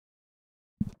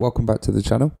welcome back to the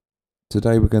channel.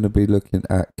 Today we're going to be looking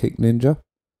at Kick Ninja.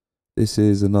 This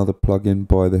is another plugin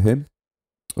by the him.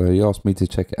 He asked me to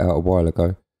check it out a while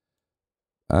ago.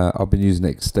 I've been using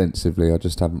it extensively, I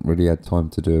just haven't really had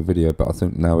time to do a video, but I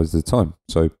think now is the time.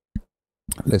 So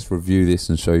let's review this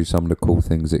and show you some of the cool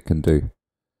things it can do.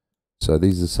 So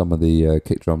these are some of the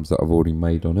kick drums that I've already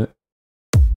made on it.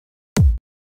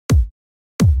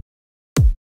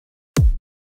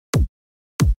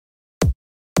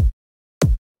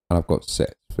 And I've got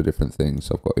sets for different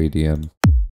things. I've got EDM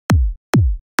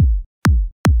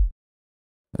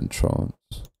and trance.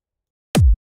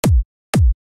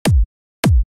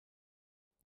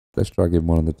 Let's drag in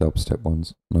one of the dubstep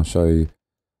ones and I'll show you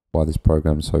why this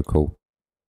program is so cool.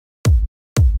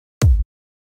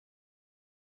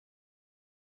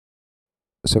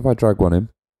 So if I drag one in,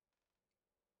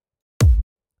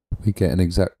 we get an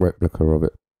exact replica of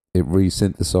it. It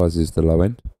resynthesizes the low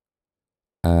end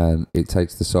and it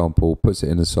takes the sample, puts it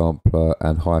in a sampler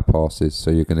and high passes,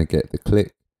 so you're going to get the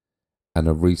click and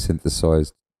a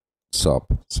resynthesized sub.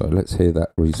 So let's hear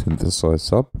that resynthesized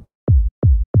sub.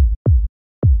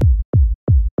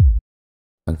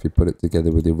 And if you put it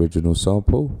together with the original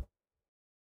sample,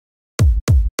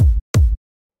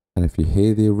 and if you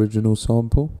hear the original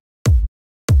sample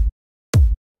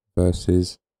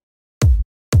versus,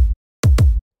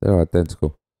 they're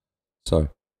identical. So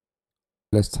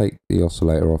let's take the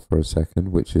oscillator off for a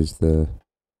second, which is the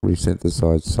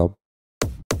resynthesized sub.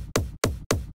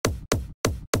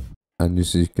 And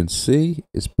as you can see,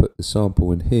 it's put the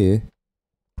sample in here,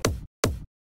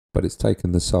 but it's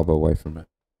taken the sub away from it.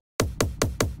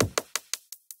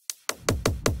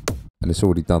 And it's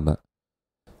already done that.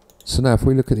 So now if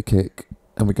we look at the kick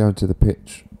and we go into the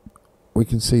pitch, we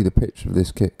can see the pitch of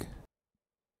this kick.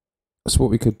 So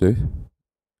what we could do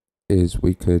is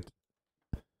we could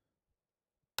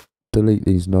delete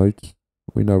these nodes.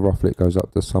 We know roughly it goes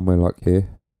up to somewhere like here.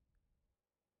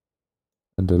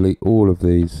 And delete all of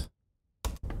these.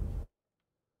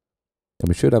 And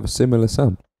we should have a similar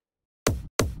sound.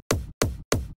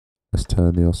 Let's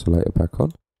turn the oscillator back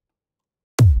on.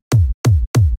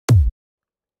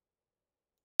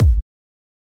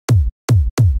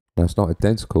 Now it's not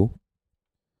identical,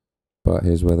 but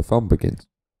here's where the fun begins.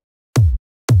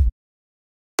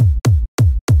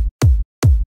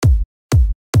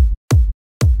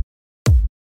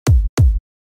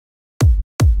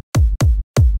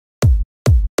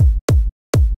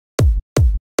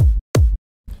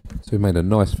 So we made a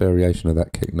nice variation of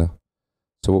that kick now.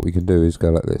 So what we can do is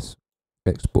go like this.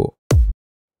 Export.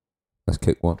 That's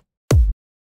kick one.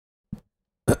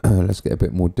 Let's get a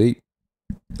bit more deep.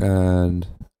 And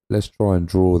let's try and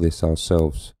draw this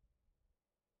ourselves.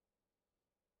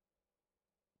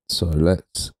 So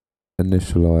let's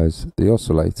initialize the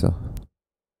oscillator.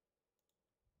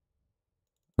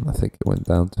 And I think it went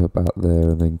down to about there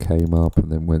and then came up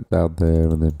and then went down there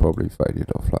and then probably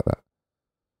faded off like that.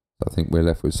 I think we're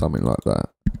left with something like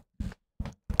that.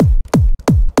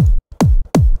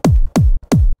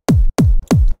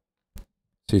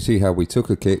 So you see how we took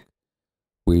a kick,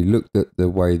 we looked at the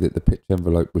way that the pitch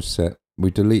envelope was set, we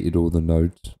deleted all the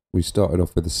nodes, we started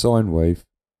off with a sine wave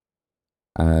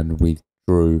and we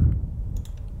drew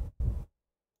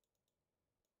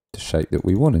the shape that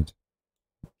we wanted.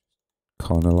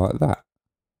 Kind of like that.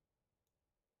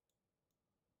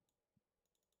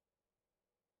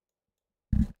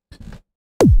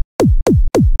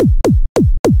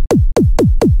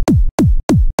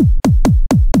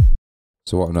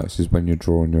 So what I noticed is when you're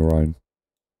drawing your own,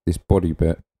 this body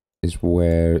bit is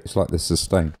where it's like the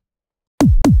sustain.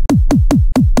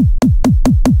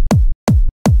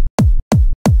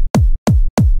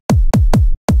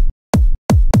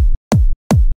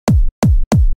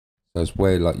 So it's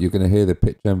where like you're going to hear the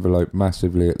pitch envelope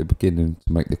massively at the beginning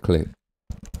to make the click.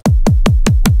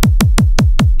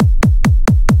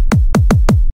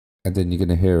 And then you're going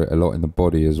to hear it a lot in the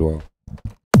body as well.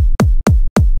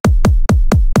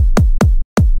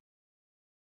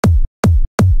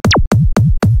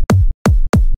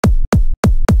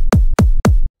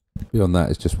 Beyond that,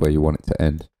 it's just where you want it to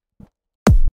end.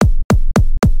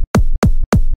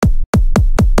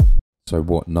 So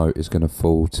what note is going to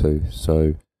fall to?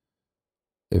 So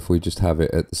if we just have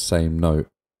it at the same note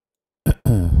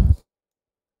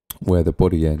where the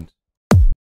body ends,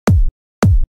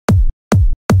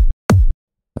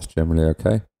 that's generally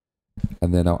okay.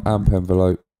 And then our amp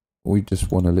envelope, we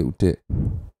just want a little dip.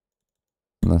 And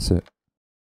that's it.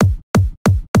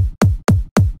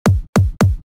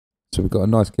 So we've got a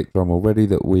nice kick drum already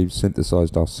that we've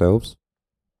synthesized ourselves.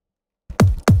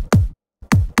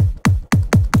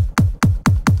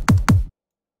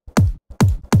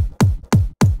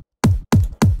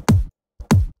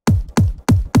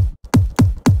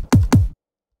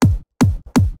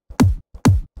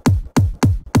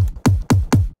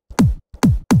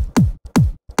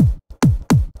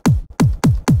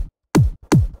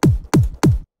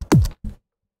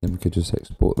 then we could just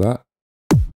export that.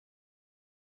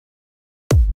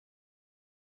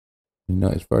 You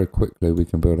notice very quickly we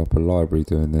can build up a library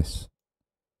doing this.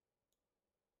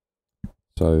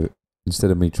 So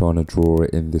instead of me trying to draw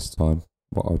it in this time,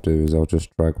 what I'll do is I'll just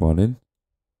drag one in,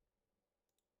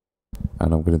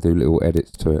 and I'm going to do little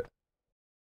edits to it.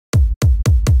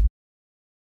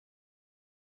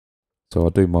 So I'll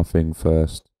do my thing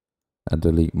first and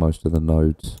delete most of the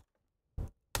nodes.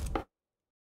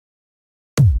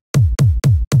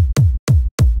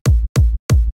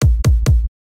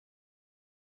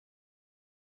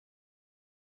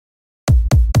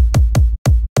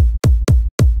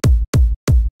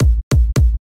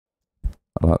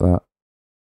 Like that.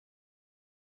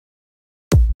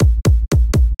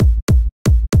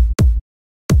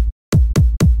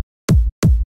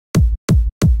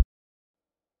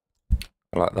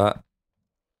 Like that.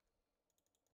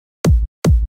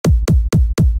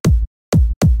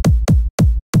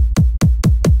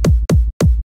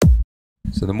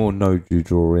 So the more nodes you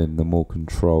draw in, the more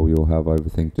control you'll have over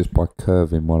things. Just by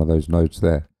curving one of those nodes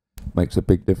there makes a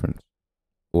big difference.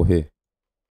 Or here.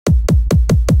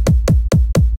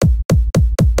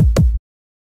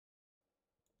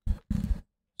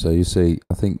 So you see,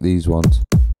 I think these ones,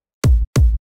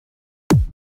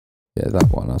 yeah,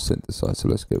 that one I synthesized, so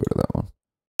let's get rid of that one.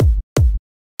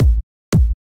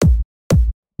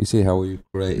 You see how we've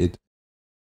created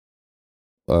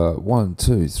 1,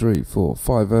 2, 3, 4,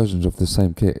 5 versions of the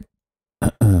same kit,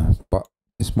 but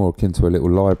it's more akin to a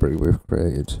little library we've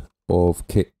created of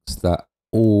kits that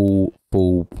all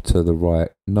fall to the right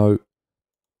note,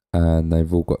 and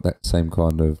they've all got that same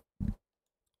kind of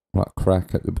like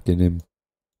crack at the beginning.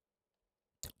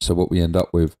 So what we end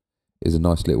up with is a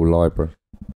nice little library,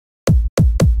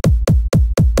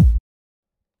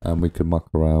 and we can muck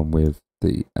around with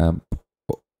the amp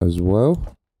as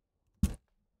well.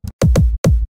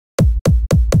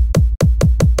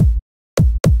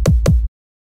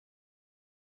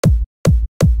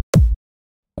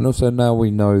 And also now we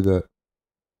know that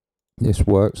this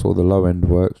works, or the low end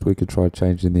works, we could try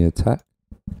changing the attack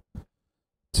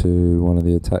to one of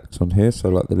the attacks on here, so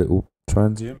like the little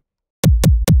transient.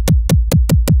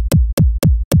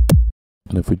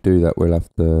 And if we do that, we'll have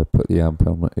to put the amp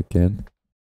on it again.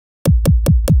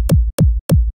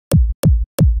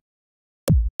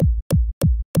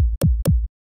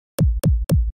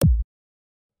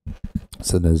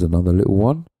 So there's another little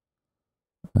one,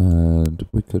 and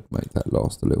we could make that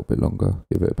last a little bit longer,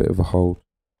 give it a bit of a hold.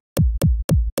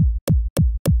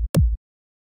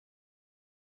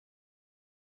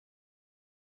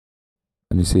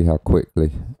 And you see how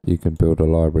quickly you can build a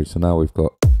library. So now we've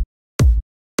got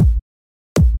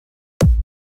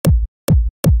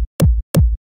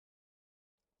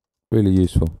really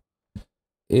useful.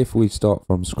 If we start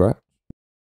from scratch,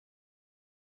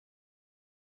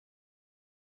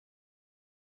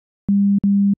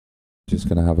 just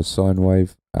going to have a sine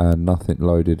wave and nothing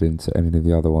loaded into any of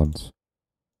the other ones,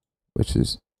 which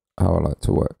is how I like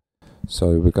to work.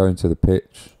 So we're going to the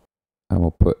pitch, and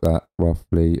we'll put that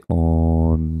roughly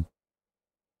on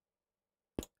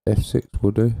F6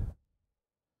 will do.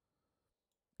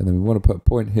 And then we want to put a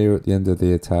point here at the end of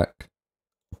the attack,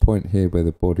 a point here where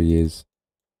the body is,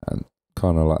 and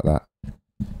kind of like that.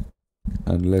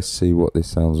 And let's see what this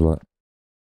sounds like.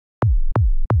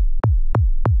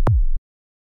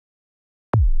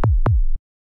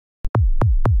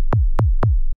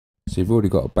 So you've already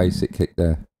got a basic kick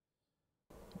there.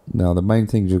 Now the main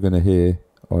things you're going to hear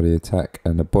are the attack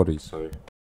and the body. So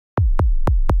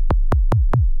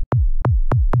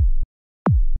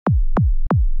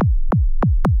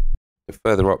the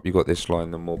further up you got this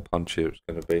line, the more punchier it's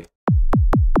going to be.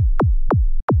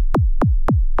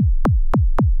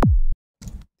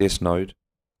 This node,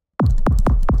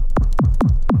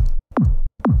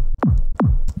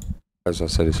 as I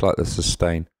said, it's like the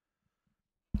sustain,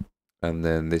 and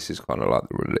then this is kind of like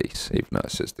the release, even though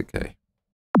it says decay.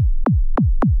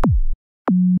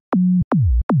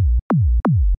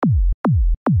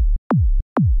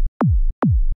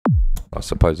 I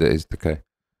suppose it is decay.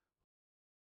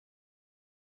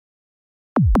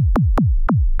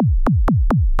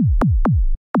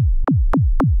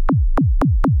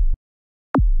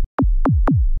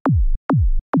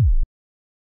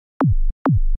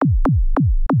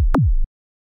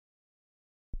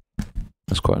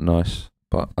 That's quite nice,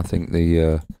 but I think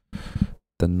the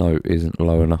note isn't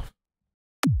low enough.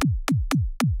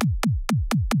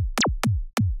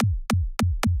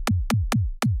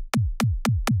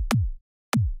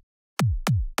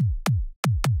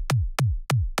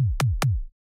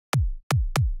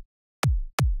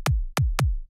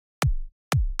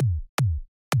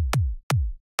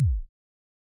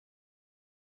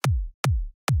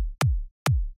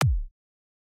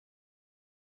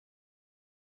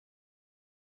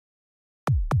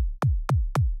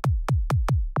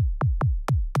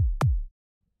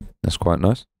 That's quite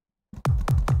nice.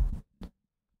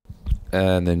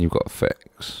 And then you've got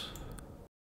effects.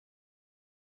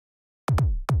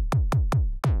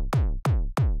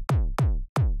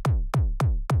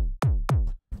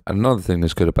 And another thing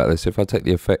that's good about this, if I take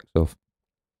the effects off,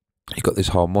 you've got this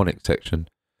harmonic section.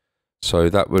 So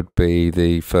that would be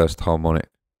the first harmonic.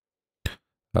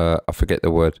 I forget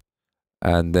the word.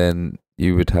 And then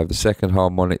you would have the second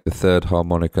harmonic, the third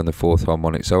harmonic, and the fourth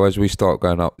harmonic. So as we start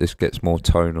going up, this gets more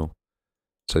tonal.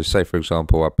 So say, for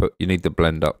example, you need the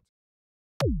blend up.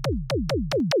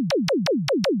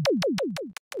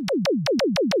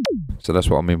 So that's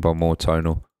what I mean by more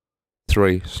tonal.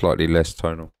 3, slightly less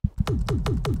tonal.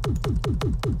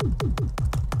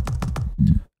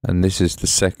 And this is the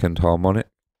second harmonic.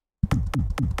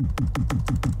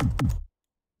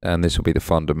 And this will be the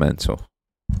fundamental.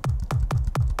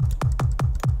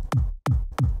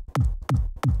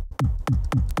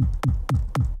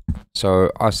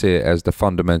 So I see it as the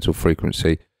fundamental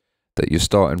frequency that you're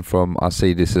starting from. I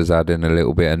see this as adding a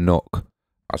little bit of knock.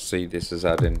 I see this as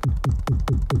adding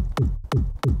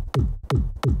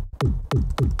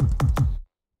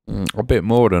a bit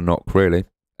more than a knock, really.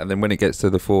 And then when it gets to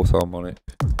the fourth harmonic,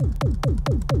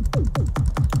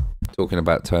 talking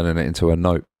about turning it into a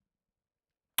note.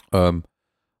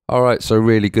 Alright, so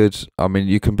really good. I mean,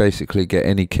 you can basically get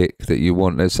any kick that you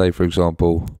want. Let's say, for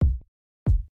example,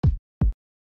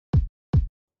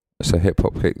 it's a hip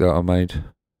hop kick that I made.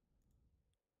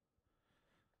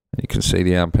 And you can see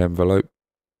the amp envelope.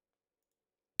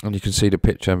 And you can see the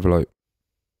pitch envelope.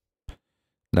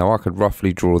 Now I could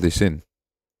roughly draw this in.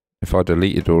 If I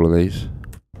deleted all of these,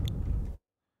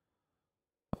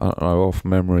 I don't know, off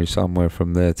memory somewhere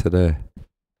from there to there.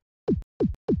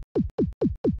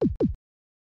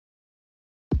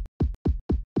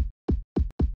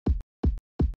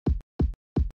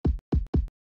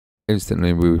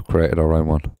 Instantly we've created our own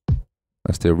one.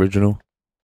 That's the original.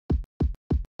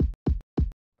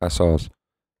 That's ours.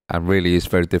 And really it's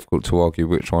very difficult to argue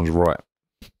which one's right.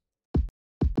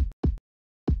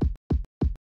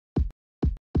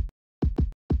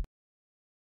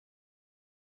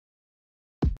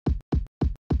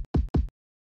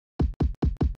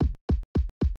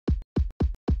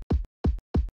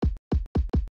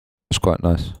 It's quite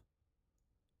nice.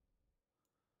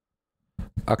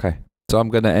 Okay, so I'm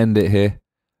going to end it here.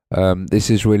 This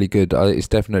is really good. It's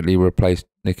definitely replaced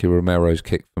Nicky Romero's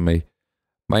kick for me.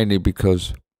 Mainly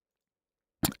because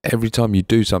every time you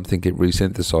do something, it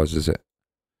resynthesizes it.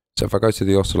 So if I go to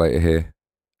the oscillator here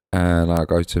and I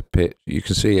go to pitch, you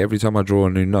can see every time I draw a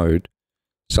new node,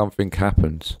 something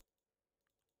happens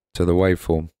to the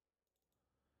waveform.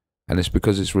 And it's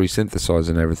because it's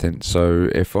resynthesizing everything. So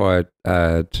if I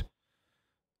add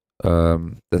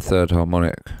the third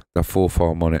harmonic, the fourth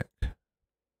harmonic,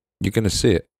 you're going to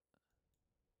see it,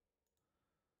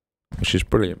 which is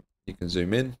brilliant. You can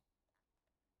zoom in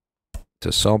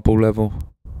to sample level.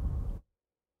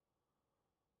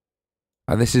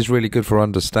 And this is really good for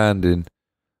understanding,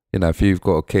 you know, if you've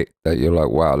got a kick that you're like,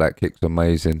 wow, that kick's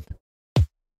amazing.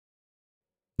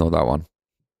 Not that one,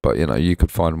 but you know, you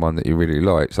could find one that you really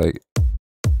like. So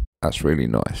that's really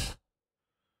nice.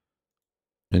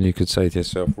 And you could say to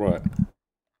yourself, right,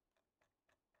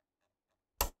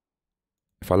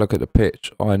 if I look at the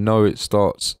pitch, I know it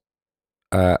starts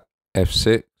at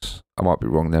F6. I might be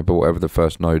wrong there, but whatever the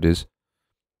first node is.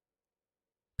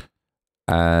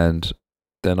 And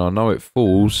then I know it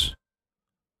falls.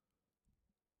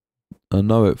 I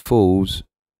know it falls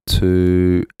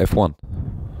to F1.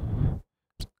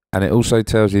 And it also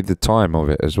tells you the time of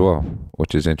it as well,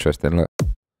 which is interesting. Look, if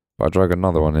I drag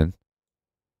another one in,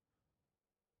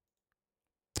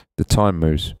 the time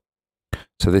moves.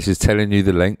 So this is telling you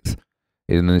the length,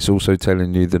 and it's also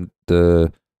telling you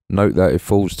the note that it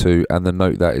falls to and the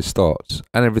note that it starts,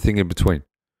 and everything in between.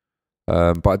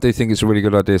 But I do think it's a really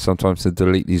good idea sometimes to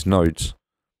delete these nodes.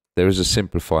 There is a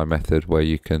simplify method where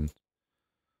you can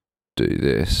do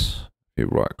this. You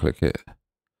right click it.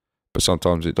 But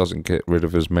sometimes it doesn't get rid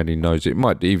of as many nodes. It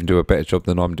might even do a better job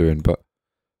than I'm doing, but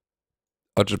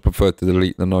I just prefer to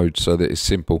delete the nodes so that it's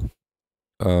simple.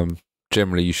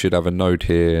 Generally, you should have a node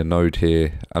here, a node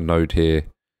here, a node here,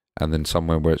 and then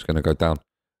somewhere where it's going to go down.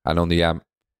 And on the amp,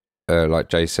 like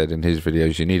Jay said in his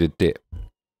videos, you need a dip.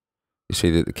 You see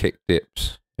that the kick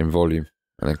dips in volume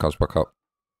and then comes back up.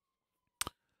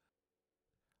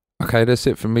 Okay, that's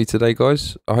it from me today,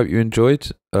 guys. I hope you enjoyed.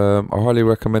 I highly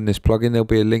recommend this plugin. There'll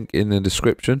be a link in the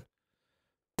description.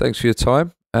 Thanks for your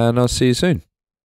time, and I'll see you soon.